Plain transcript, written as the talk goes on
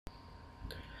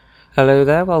Hello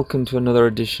there, welcome to another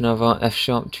edition of our F#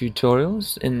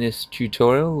 tutorials. In this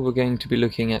tutorial we're going to be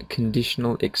looking at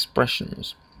conditional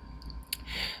expressions.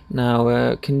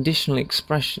 Now conditional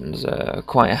expressions are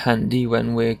quite handy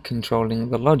when we're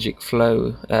controlling the logic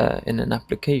flow in an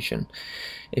application.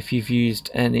 If you've used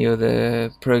any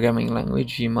other programming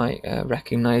language, you might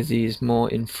recognize these more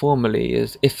informally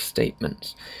as if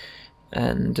statements.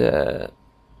 And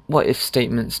what if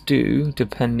statements do,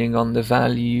 depending on the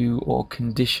value or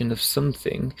condition of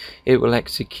something, it will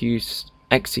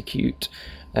execute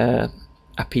a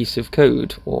piece of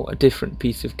code or a different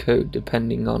piece of code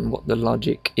depending on what the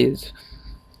logic is.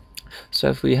 So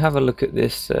if we have a look at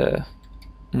this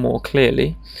more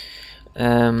clearly,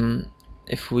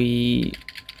 if we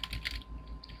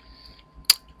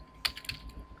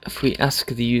ask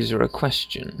the user a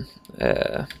question,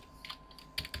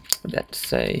 let's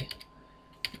say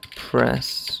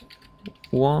press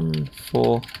 1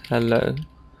 for hello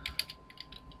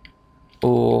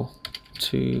or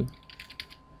 2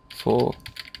 for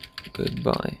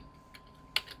goodbye.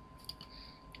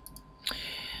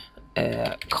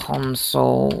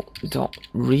 Console.read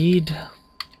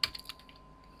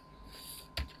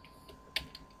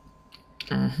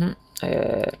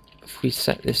if we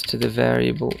set this to the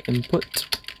variable input,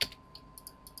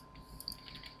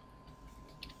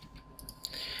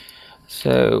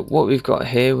 so what we've got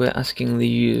here, we're asking the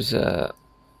user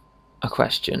a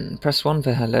question. Press 1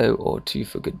 for hello or 2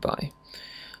 for goodbye.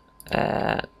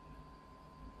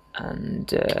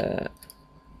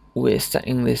 We're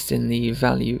setting this in the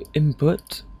value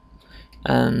input,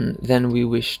 and then we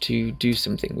wish to do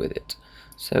something with it.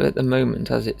 So at the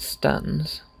moment, as it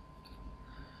stands,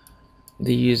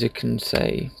 the user can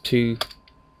say 2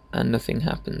 and nothing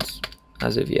happens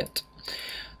as of yet.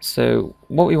 So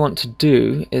what we want to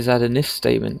do is add an if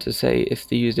statement to say if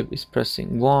the user is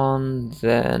pressing 1,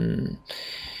 then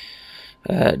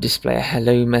display a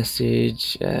hello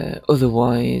message,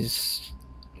 otherwise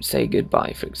say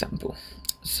goodbye, for example.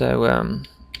 So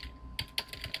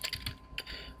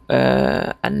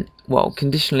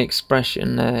conditional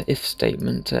expression if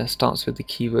statement starts with the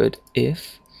keyword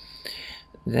if.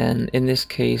 Then in this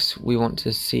case we want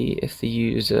to see if the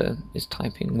user is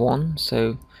typing 1,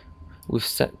 so we've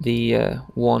set the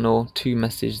 1 or 2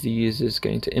 message the user is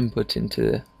going to input into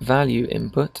the value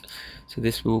input, so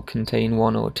this will contain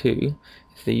 1 or 2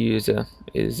 if the user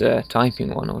is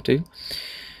typing 1 or 2.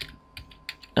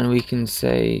 And we can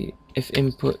say if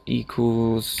input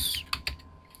equals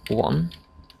 1,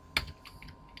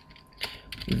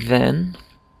 then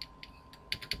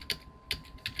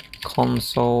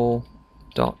console.write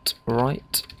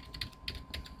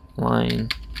line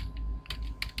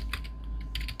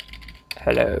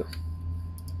hello.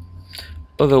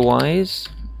 Otherwise,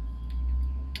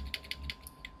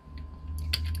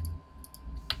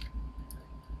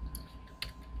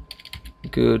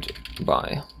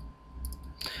 goodbye.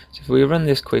 So if we run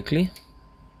this quickly,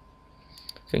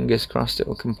 fingers crossed it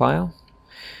will compile.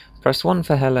 Press 1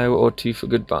 for hello or 2 for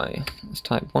goodbye. Let's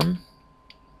type 1,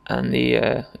 and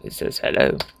it says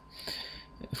hello.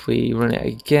 If we run it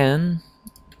again,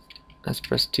 let's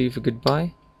press 2 for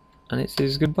goodbye, and it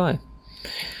says goodbye.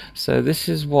 So this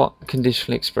is what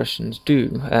conditional expressions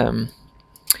do.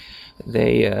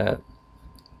 They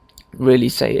really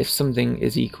say if something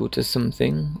is equal to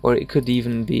something, or it could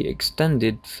even be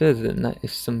extended further than that.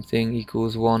 If something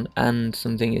equals 1 and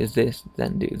something is this,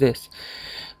 then do this.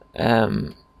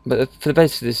 But for the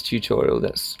basis of this tutorial,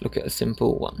 let's look at a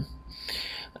simple one.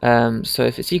 So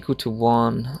if it's equal to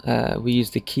 1, we use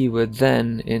the keyword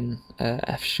then in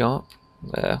F#,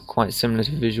 quite similar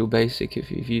to Visual Basic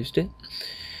if you've used it.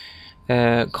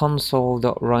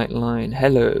 Console.writeLine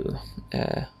hello.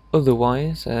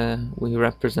 Otherwise, we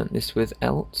represent this with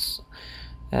else,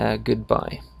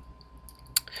 goodbye.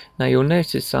 Now you'll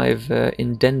notice I've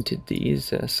indented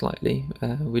these slightly.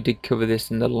 We did cover this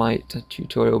in the light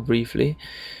tutorial briefly.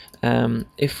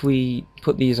 If we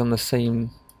put these on the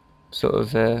same sort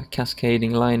of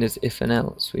cascading line as if and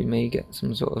else, we may get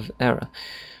some sort of error.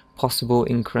 Possible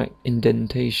incorrect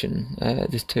indentation.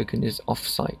 This token is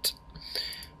offsite.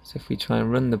 So if we try and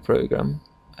run the program,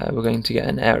 we're going to get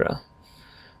an error.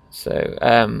 So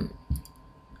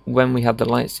when we have the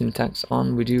light syntax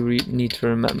on, we do need to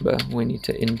remember we need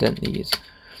to indent these.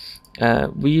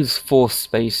 We use 4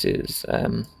 spaces,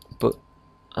 but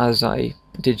as I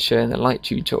did show in the light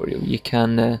tutorial, you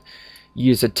can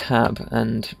use a tab,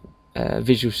 and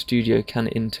Visual Studio can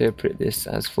interpret this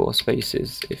as 4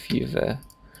 spaces if you've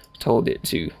told it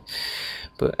to.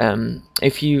 But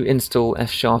if you install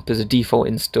F# as a default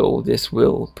install, this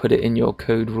will put it in your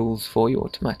code rules for you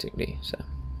automatically. So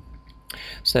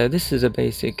So this is a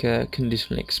basic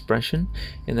conditional expression.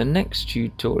 In the next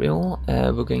tutorial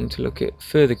we're going to look at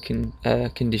further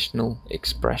conditional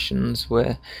expressions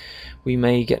where we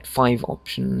may get 5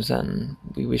 options and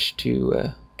we wish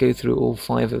to go through all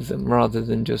 5 of them rather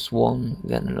than just one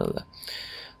then another.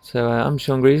 So I'm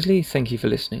Sean Greasley, thank you for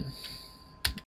listening.